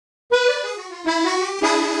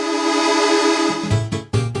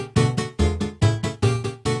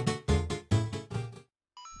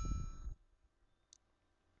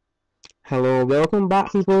Hello, welcome back,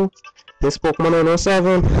 people. This Pokemon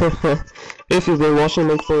 907. If you've been watching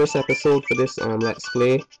my first episode for this Let's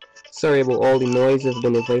Play, sorry about all the noise. I've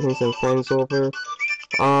been inviting some friends over.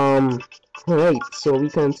 Alright, so we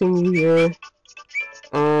continue here,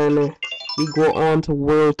 and we go on to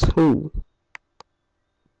World 2.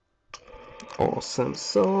 Awesome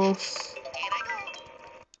sauce.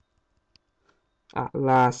 At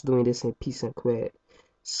last, doing this in peace and quiet.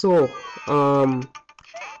 So,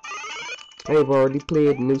 I've already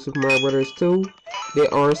played New Super Mario Bros. 2.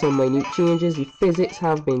 There are some minute changes. The physics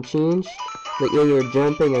have been changed. Like when you're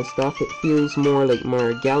jumping and stuff, it feels more like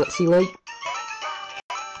Mario Galaxy-like.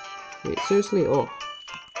 Wait, seriously? Oh.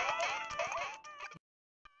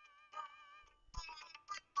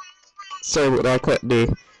 Sorry about that cut there.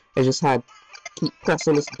 I just had to keep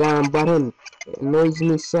pressing this damn button. It annoys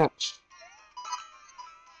me such.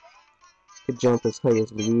 Could jump as high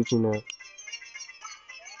as Luigi now.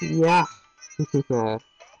 Yeah.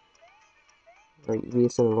 Right,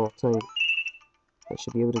 wasting a lot of time. I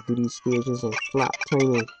should be able to do these stages in flat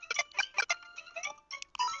timing.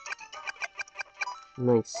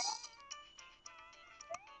 Nice.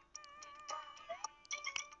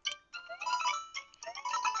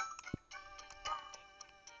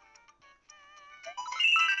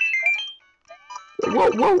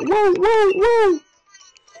 Whoa, whoa, whoa, whoa, whoa!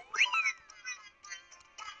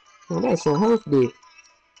 Oh, that's a health day.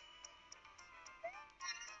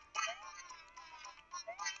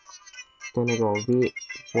 Then I go wait.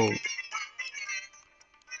 Whoa.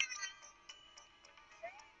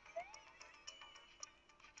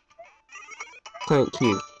 Thank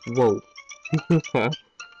you. Whoa.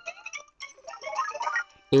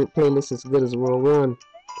 Ain't playing this as good as World 1.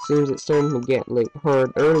 Seems it's starting to get like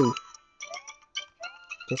hard early.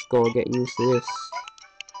 Just gotta get used to this.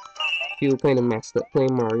 Feel kinda messed up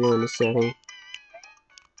playing Mario in this setting.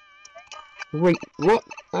 Wait, what?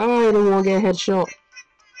 Oh, I don't wanna get a headshot.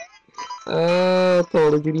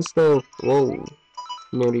 Call of Duty style. Whoa.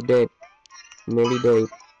 Nearly dead. Nearly died.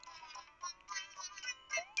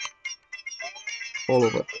 All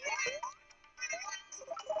over.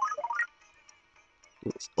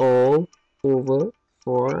 It's all over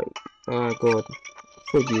for God.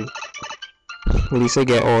 For you. At least I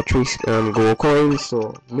get all 3 gold coins,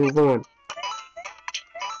 so move on.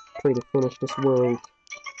 Try to finish this world.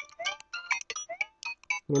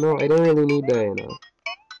 You know, I don't really need that, you know.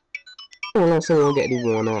 Unless I don't get the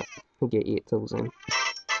one up. I get 8,000.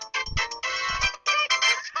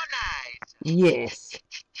 Yes!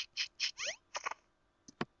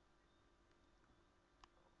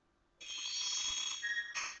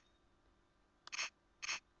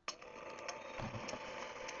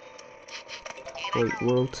 Wait,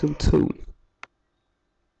 World 2-2.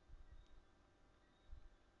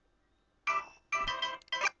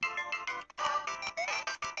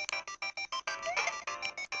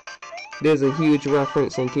 There's a huge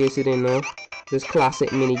reference, in case you didn't know. This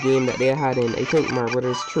classic mini game that they had in, I think, Mario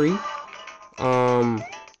Bros. 3.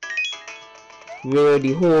 Where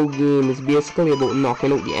the whole game is basically about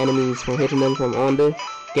knocking out the enemies from hitting them from under,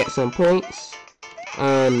 get some points,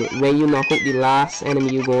 and when you knock out the last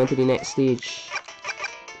enemy, you go on to the next stage.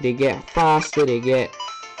 They get faster, they get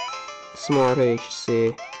smarter, I should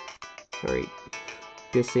say. Alright,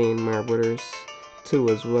 this ain't Mario Bros. 2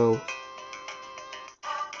 as well.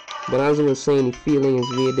 But as I was saying, the feeling is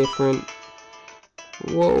very different.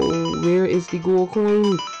 Whoa, where is the gold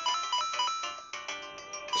coin?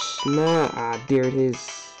 Nah, there it is.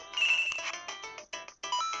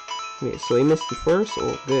 Wait, so I missed the first?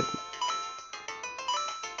 Oh, good.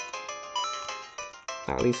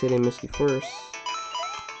 At least I didn't miss the first.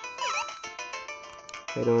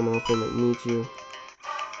 I don't know if I might need you.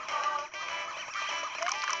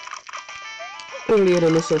 Earlier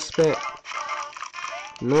than I suspect.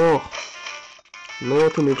 No. No,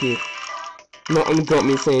 Tanuki. Nothing got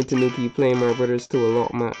me saying Tanuki playing Mario Brothers 2 a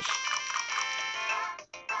lot much.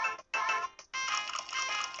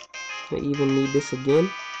 I even need this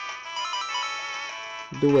again?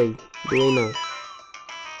 Do I know?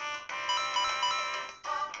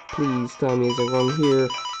 Please tell me it's a wrong here.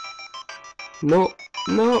 No,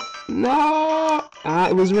 no, no! Ah,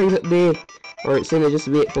 it was right up there. Alright, so I just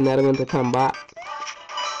wait for another one to come back.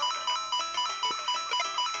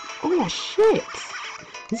 Oh shit!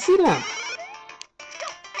 You see that?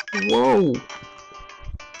 Whoa!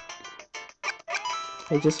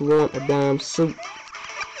 I just want a damn suit.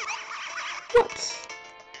 What?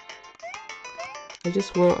 I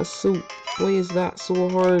just want a suit. Why is that so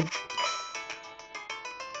hard?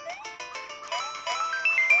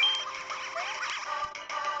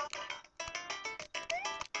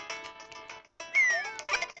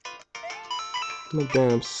 My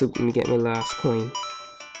damn suit, let me get my last coin.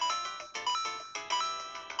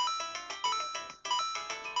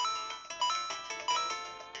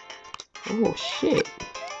 Oh shit.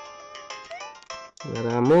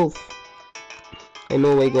 Gotta move. I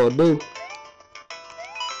know what I gotta do.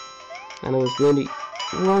 And I was doing the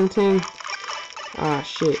wrong thing. Ah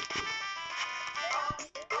shit.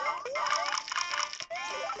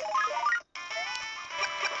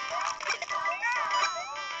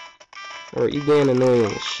 Alright, you getting annoying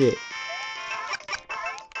as shit.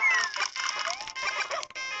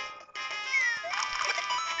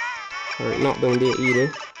 Alright, not doing that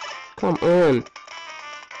either. Come on.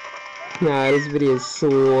 Nah, this video is so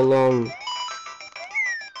long.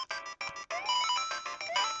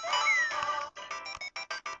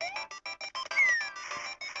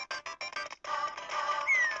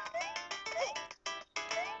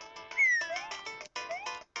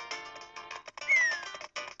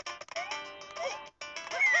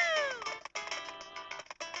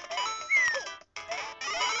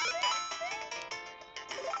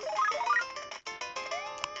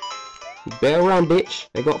 You better run, bitch.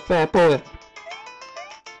 I got Flagpoles.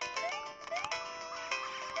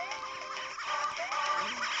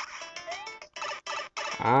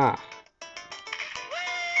 Ah.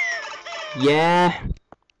 Yeah.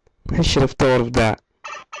 I should have thought of that.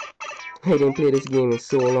 I didn't play this game in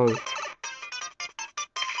so long.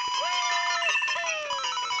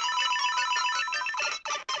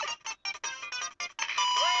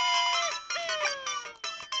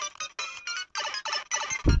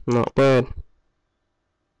 Not bad.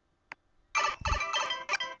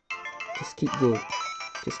 Just keep going.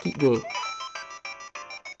 Just keep going.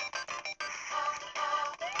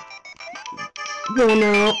 Go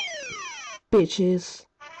now, bitches.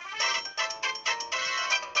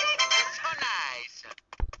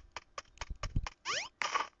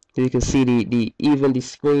 You can see even the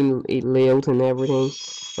screen layout and everything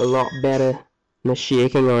a lot better. No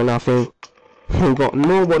shaking or nothing. I got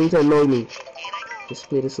nobody to annoy me. Just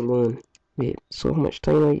play this alone. Wait, so much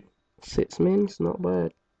time? Like 6 minutes? Not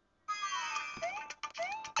bad.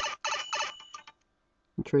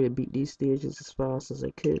 I try to beat these stages as fast as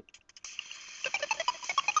I could.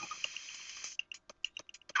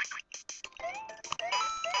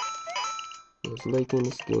 I was liking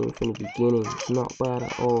this game from the beginning. It's not bad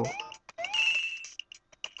at all.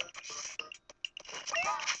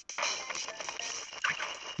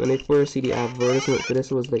 When I first see the advertisement for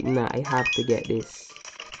this, I was like, nah, I have to get this.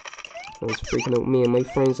 I was freaking out. Me and my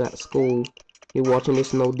friends at school, they watching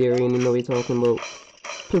this now, Darian, you know what they're talking about.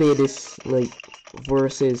 Play this, like,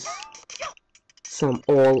 versus some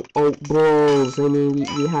all-out brawls. I mean,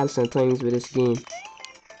 we had some times with this game.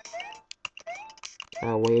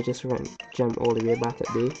 Why I just jump all the way back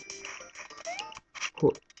up there.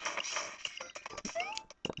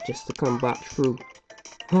 Just to come back through.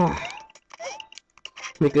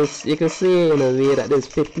 Because you can see in a way that there's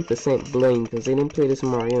 50% blind because they didn't play this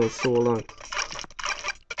Mario in so long.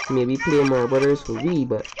 Maybe play Mario Brothers for Wii,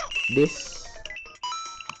 but this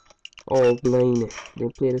all blind. They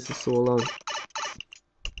didn't play this for so long.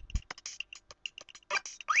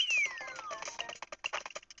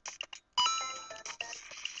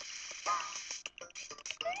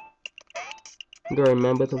 You gotta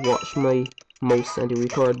remember to watch my mouse and the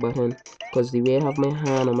record button, because the way I have my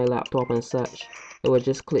hand on my laptop and such, I would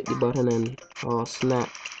just click the button and snap.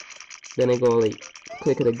 Then I go like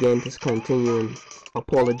click it again to continue and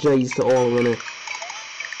apologize to all winners.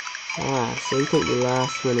 So I think the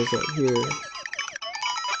last one is up here.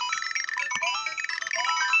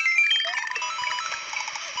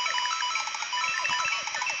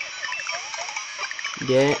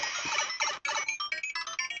 Yeah.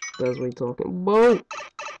 That's what we're talking about.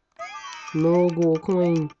 No gold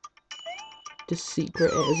coin. Just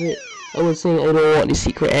secret exit. I was saying I don't want the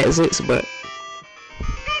secret exits, but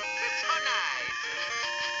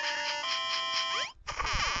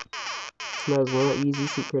that was one easy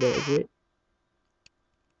secret exit.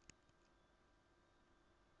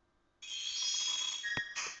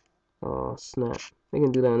 Oh snap. I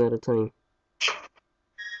can do that another time.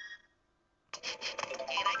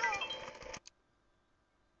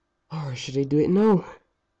 Or should I do it now?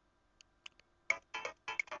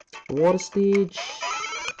 Water stage.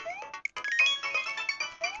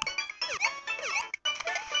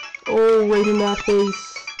 Oh, right in that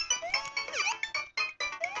face.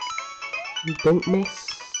 Don't miss.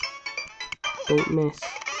 Don't miss.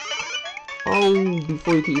 Oh,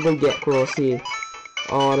 before you can even get across here.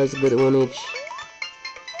 Oh, that's a good one.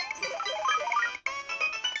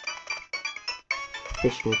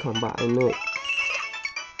 Fish will come back, I know it.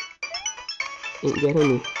 Ain't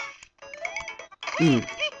getting me. Alright,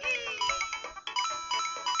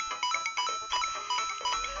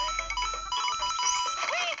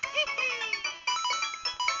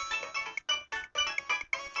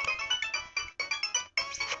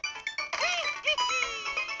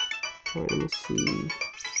 let me see.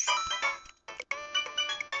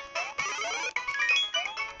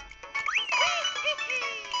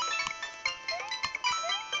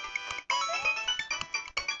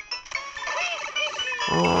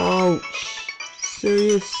 Ouch!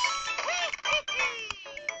 Serious?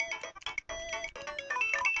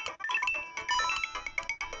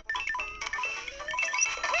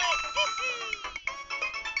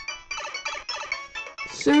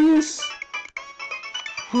 Serious?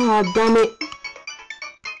 Ah, damn it!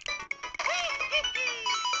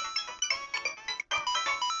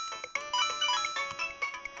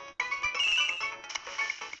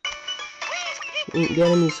 Ain't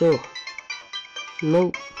getting me so.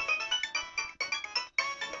 Nope.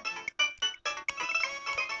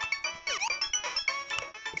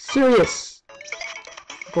 Serious?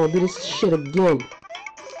 Gonna do this shit again.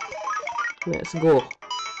 Let's go.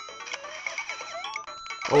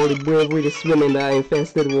 All the bravery to swim in that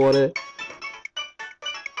infested water.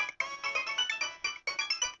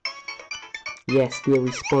 Yes, they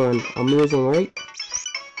respawn. Amazing, right?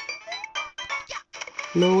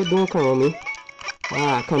 No, don't come on me.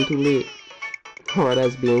 Ah, come too late. Oh,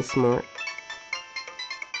 that's being smart.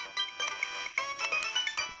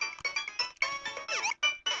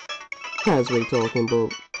 That's what we're talking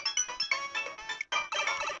about.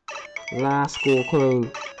 Last goal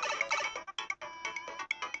coin.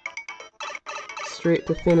 Straight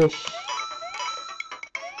to finish.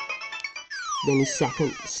 Then the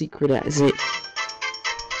second secret exit.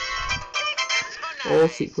 All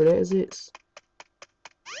secret exits.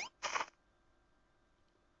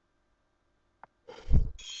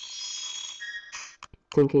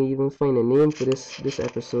 Think I can even find a name for this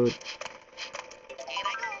episode.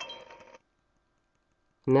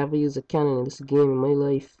 Never used a cannon in this game in my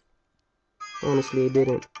life. Honestly, I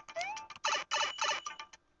didn't.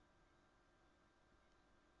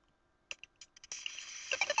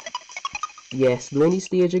 Yes, doing the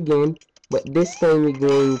stage again, but this time we're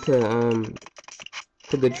going to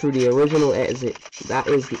go through the original exit. That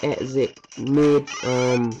is the exit made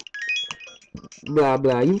blah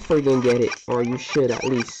blah. You freaking get it, or you should at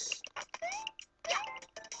least.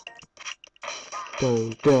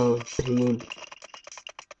 Don't pain.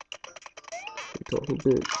 We're talking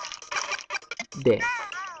about death.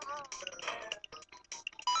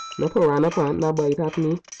 No piranha plant, not bite at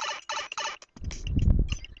me.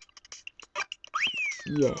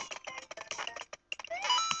 Yeah.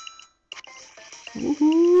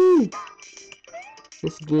 Woohoo!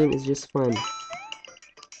 This game is just fun.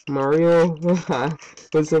 Mario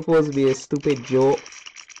was supposed to be a stupid joke.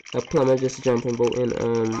 A plumber just jumping about and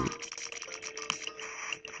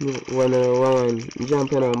running around,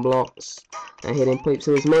 jumping on blocks and hitting pipes.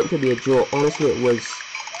 It was meant to be a joke. Honestly, it was.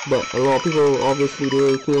 But a lot of people obviously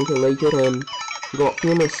they came to like it and got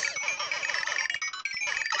famous.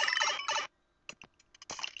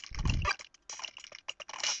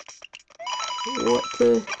 What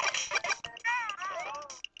the?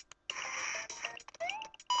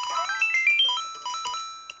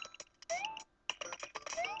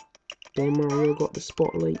 Damn, Mario got the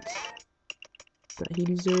spotlight that he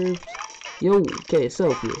deserved. Yo, get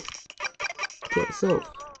yourself here. Get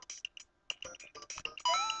yourself.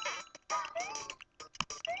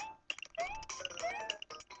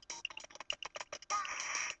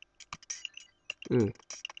 He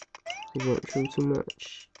went through too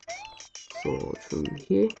much. So through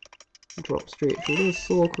here. Drop straight through. This is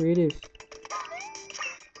so creative.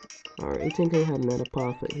 Alright, I think I had another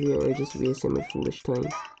path here, or just wasting my foolish time.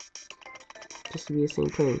 Just wasting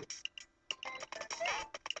time.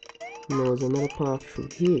 No, there's another path through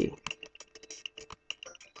here.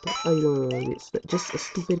 But I don't know, it's just a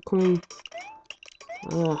stupid coin.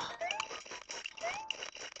 Ah.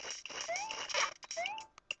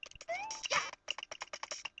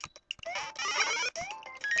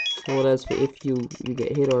 Well, that's for if you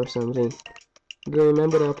get hit or something. You gotta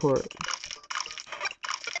remember that part.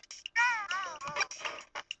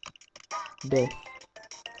 Death.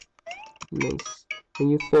 Nice. When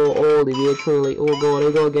you fall all the way through, like, oh god,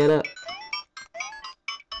 I gotta get up.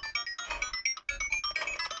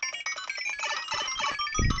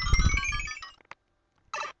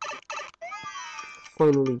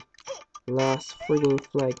 Finally, last friggin'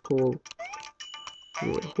 flagpole.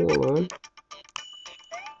 Wait, hold on.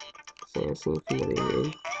 Same thing over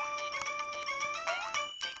here.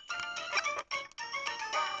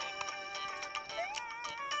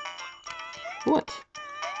 What?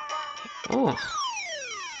 Ah.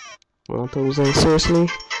 1000, seriously?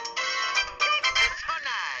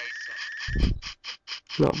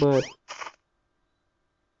 Not bad.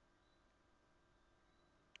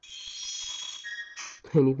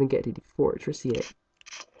 Didn't even get to the fortress yet.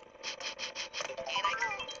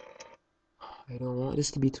 I don't want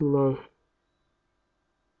this to be too long.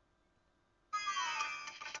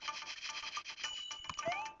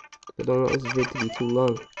 I don't want this vid to be too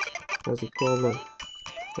long. That's the problem.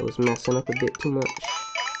 I was messing up a bit too much.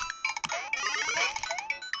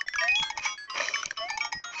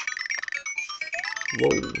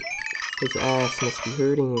 Whoa. His ass must be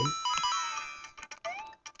hurting him.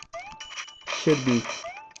 Should be.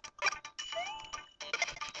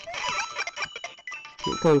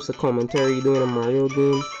 When it comes to commentary doing a Mario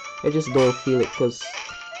game, I just don't feel it because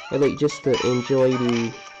I like just to enjoy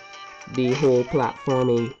the whole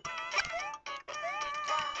platforming.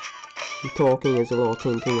 The talking is a lot of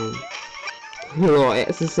thinking and a lot of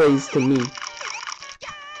exercise to me.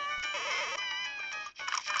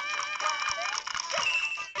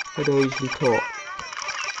 I don't usually talk.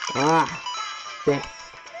 Ah!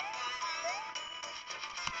 Death.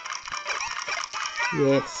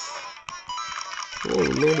 Yes. Oh,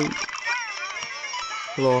 nearly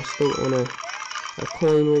lost out on a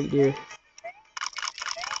coin right there.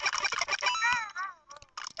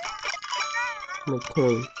 My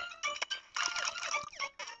coin.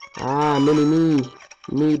 Ah, mini-me.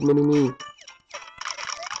 Need mini-me.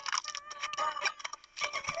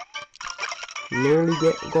 Nearly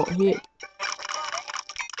got hit.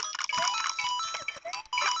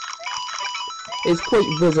 It's quite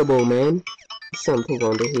visible, man. Something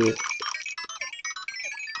on the head.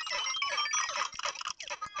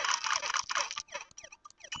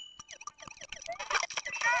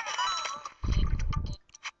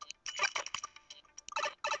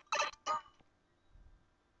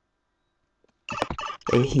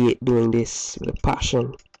 I hate doing this with a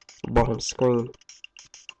passion. Bottom screen.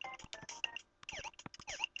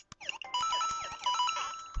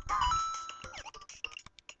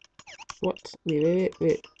 What?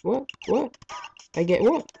 Wait. What? I get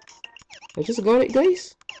what? I just got it,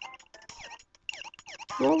 guys.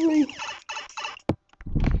 Lovely.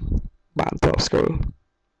 Bottom top screen.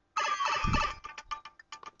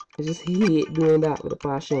 I just hate doing that with a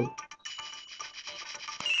passion.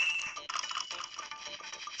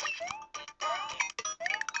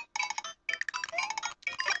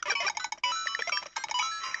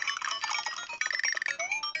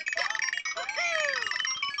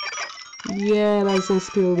 Yeah, license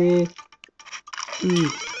skill there.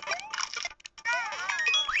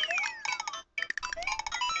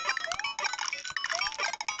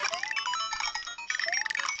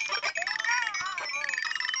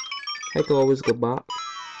 I can always go back.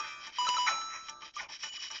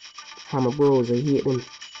 Hammer bros, I hate them.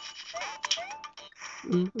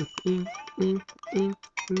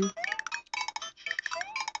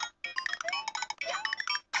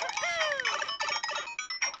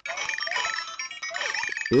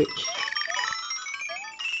 Bitch.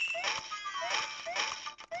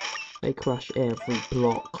 I crush every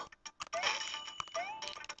block.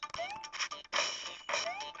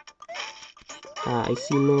 I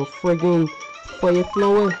see no friggin' fire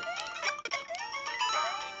flower.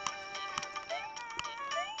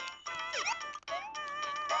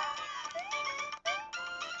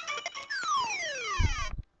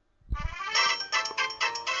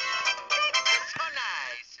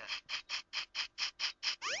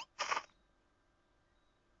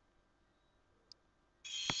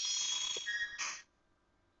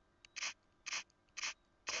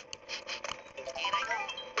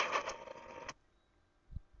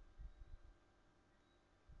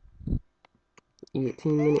 $18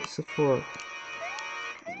 minutes so far.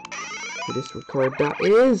 This record that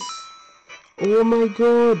is. Oh my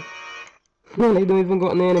god. Man, I don't even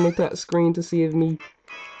got an enemy touch screen to save me.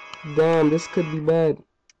 Damn, this could be bad.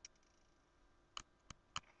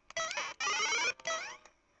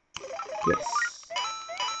 Yes.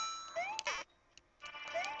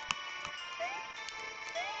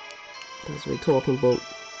 That's what we're talking about.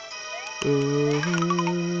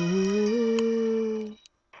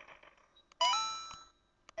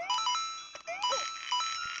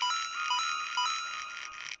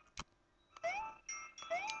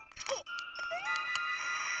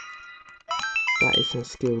 That is some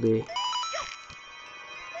skill there.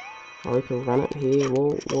 Or we can run it here.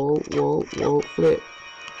 Whoa, flip.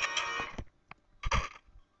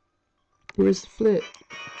 Here's the flip.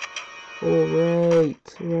 Oh,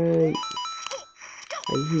 right.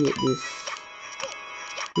 I hate this.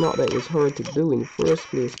 Not that it was hard to do in the first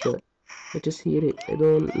place, but I just hate it. I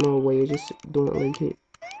don't know why, I just don't like it.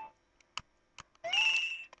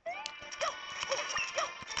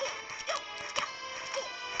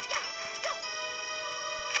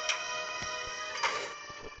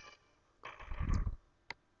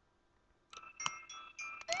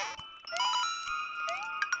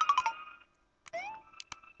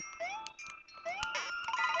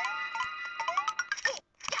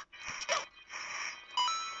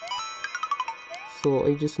 So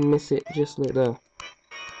I just miss it just like that.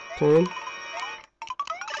 Turn.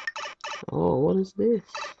 Oh, what is this?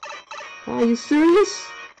 Are you serious?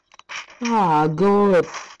 Ah, God.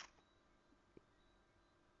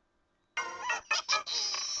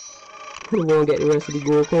 I won't get the rest of the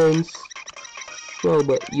gold coins. Well,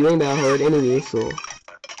 but you ain't that hard anyway, so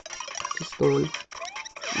just don't.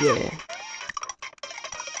 Yeah.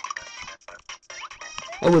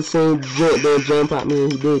 I was saying don't jump at me,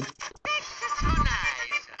 and he did.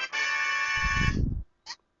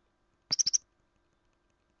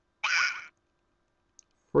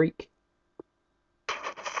 Freak.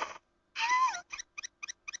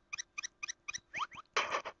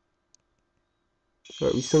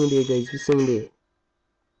 Alright, we sing there, guys. We sing there.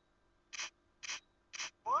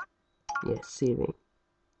 Yeah, saving.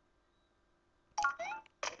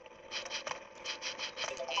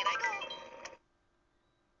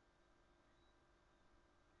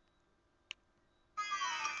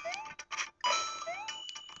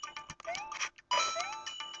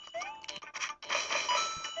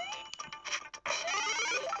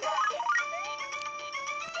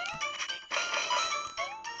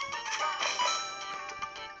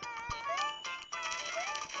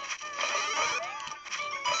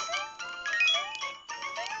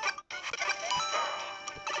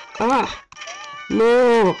 Ah!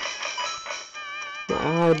 No!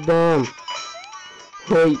 Ah, damn.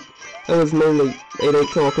 Right, that was mainly I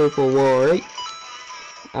ain't talking for a while, right?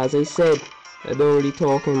 As I said, I don't really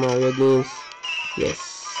talk in Mario games.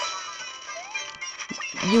 Yes.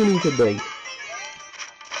 You need to die.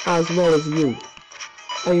 As well as you.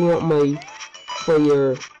 I want my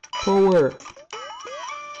fire power.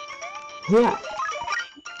 Yeah.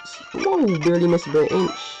 Whoa, barely missed by an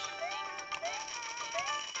inch.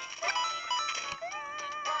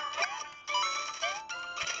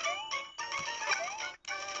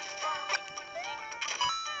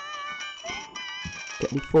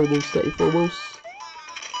 Get the full boost, get the full boost.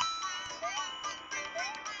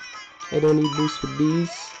 I don't need boost for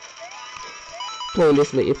these. Playing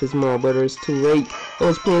this like if it's Mario Brothers 2, right? I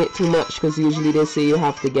was playing it too much because usually they say you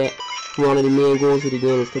have to get one of the main goals of the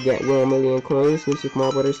game is to get 1,000,000 coins in Super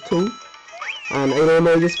Mario Brothers 2. And I don't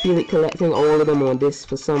know, I just feel like collecting all of them on this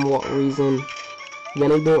for somewhat reason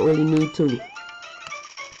when I don't really need to.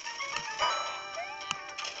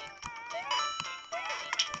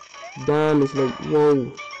 Damn, it's like,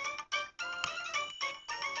 whoa.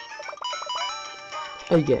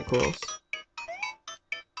 I get close.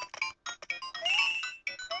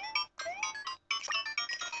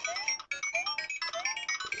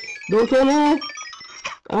 Don't kill me!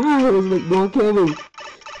 Ah, it was like, don't kill me.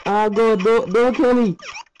 Ah, God, don't kill me.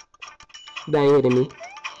 That ain't hitting me.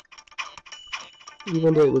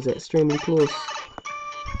 Even though it was extremely close.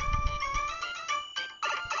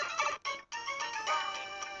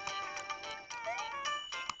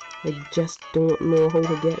 I just don't know how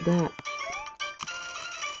to get that.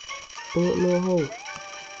 Don't know how.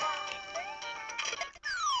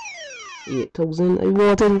 8,000. I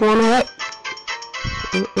wasn't gonna hit.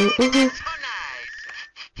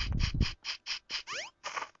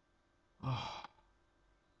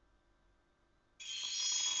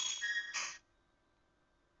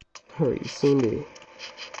 Hurry, see me.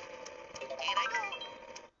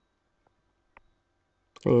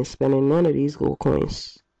 I ain't spending none of these gold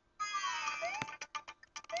coins.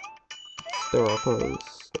 Star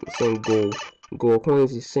coins. Same gold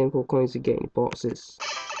coins, the same gold coins you get in boxes.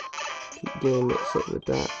 Keep getting mixed up with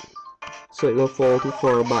that. So it won't fall too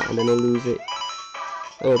far back and then I lose it.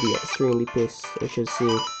 I'll be extremely pissed, I should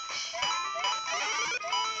say.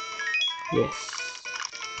 Yes.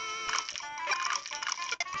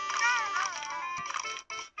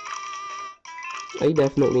 I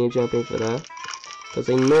definitely ain't jumping for that. Because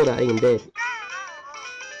I know that I am dead.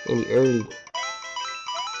 In the early.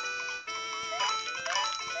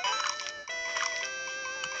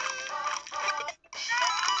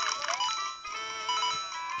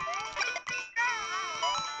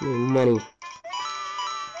 Money.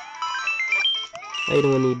 I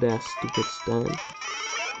don't need that stupid stand.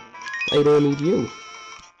 I don't need you.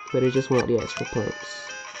 But I just want the extra points.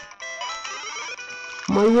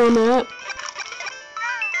 My one up.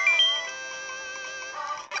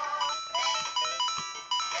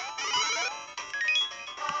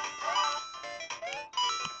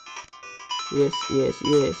 Yes, yes,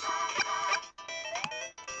 yes.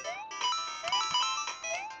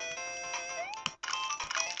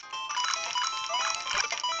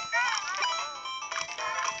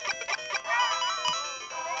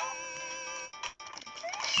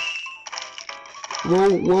 Whoa,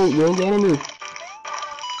 whoa, you ain't getting me.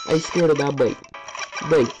 I scared of that bite.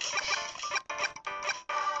 Bite.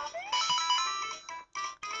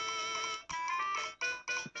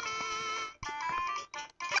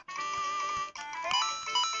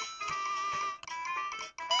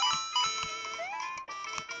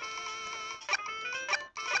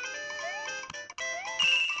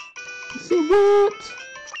 Say what?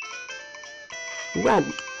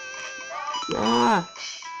 Run. Ah.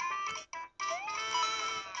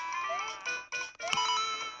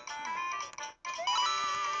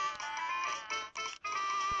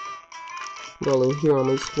 Y'all here on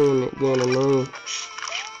my screen again alone.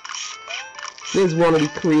 This is one of the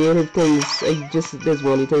creative things. This is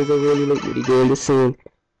one of the things I really like with the game. This scene.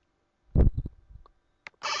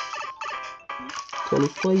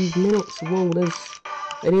 25 minutes. Whoa, this.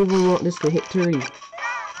 I didn't even want this to hit 30.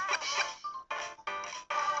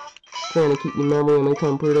 Trying to keep the memory on my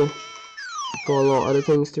computer. Got a lot of other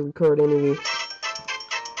things to record anyway.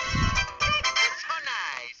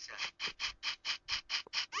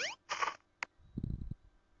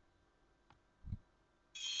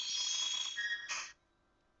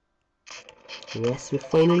 Yes, we're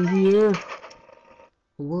finally here.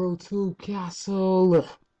 World 2 Castle.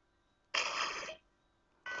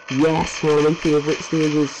 Yes, one of my favorite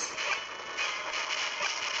stages.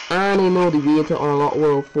 And I know the way to unlock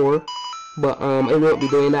World 4, but I won't be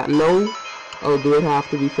doing that now. I'll do it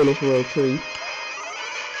after we finish World 3.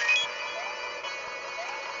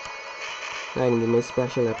 That can be my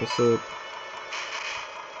special episode.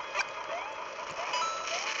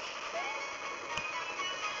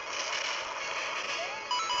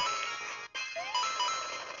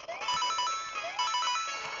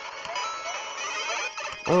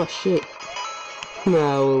 Oh shit.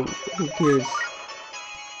 No, who cares?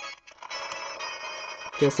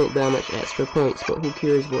 Just ain't that much extra points, but who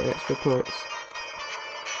cares about extra points?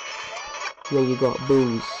 Then you got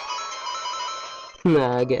booze.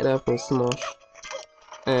 Nah, I get that from Smosh.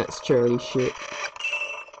 That's Charlie shit.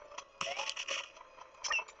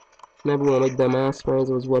 Remember when my dumbass friends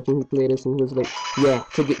was watching who played this and he was like, yeah,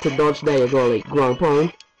 to dodge that you go like ground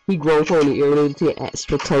pound. He ground pound the air to take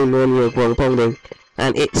extra time when you're ground pounding.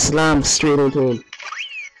 And it slammed straight into him.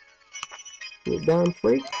 You damn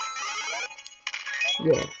freak.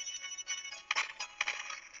 Yeah.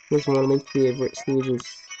 This is one of my favorite stages.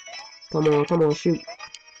 Come on, shoot.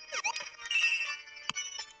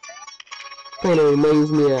 Kinda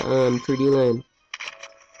reminds me of 3D Land.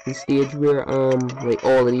 The stage where like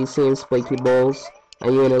all of these same spiky balls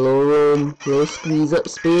and you're in a little room, little squeeze up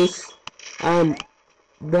space, and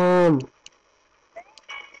damn.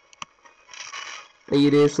 And you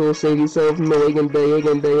just so say to yourself, no, I can die.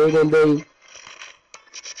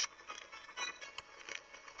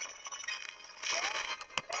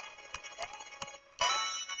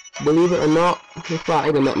 Believe it or not, I thought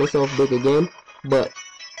I can make myself big again, but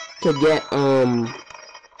to get I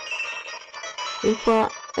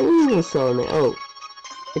thought I ain't even selling it out.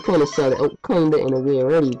 I kinda sell it out kinda in a way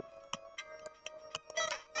already.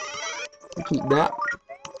 Keep that.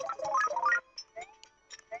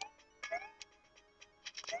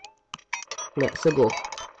 Let's go.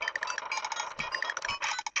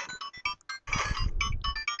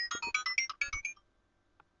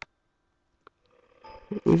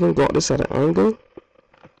 Even got this at an angle.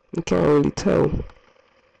 You can't really tell.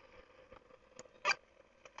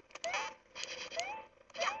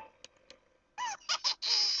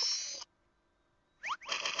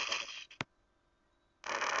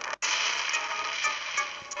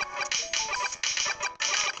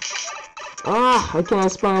 Ah, I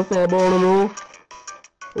can't spawn fireball no more.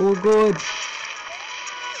 Oh god.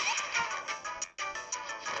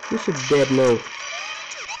 You should dead now.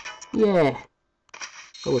 Yeah.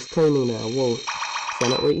 I was timing now. Whoa.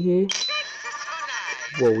 Stand up right here.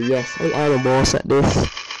 Whoa, yes. I'm a boss at this.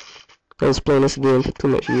 I was playing this game for too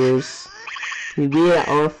much years. The way that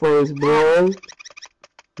our friends brawl.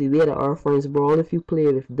 The way that our friends brawl, if you play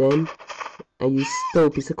with them and you still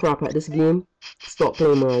a piece of crap at this game, stop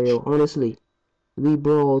playing Mario, honestly. We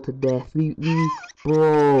brawled to death. We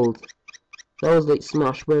brawled. That was like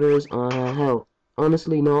Smash Brothers on hell.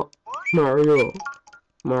 Honestly, not Mario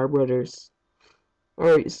Brothers.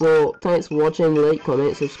 Alright, so thanks for watching. Like,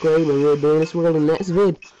 comment, subscribe, and we're doing this world in the next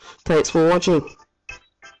vid. Thanks for watching.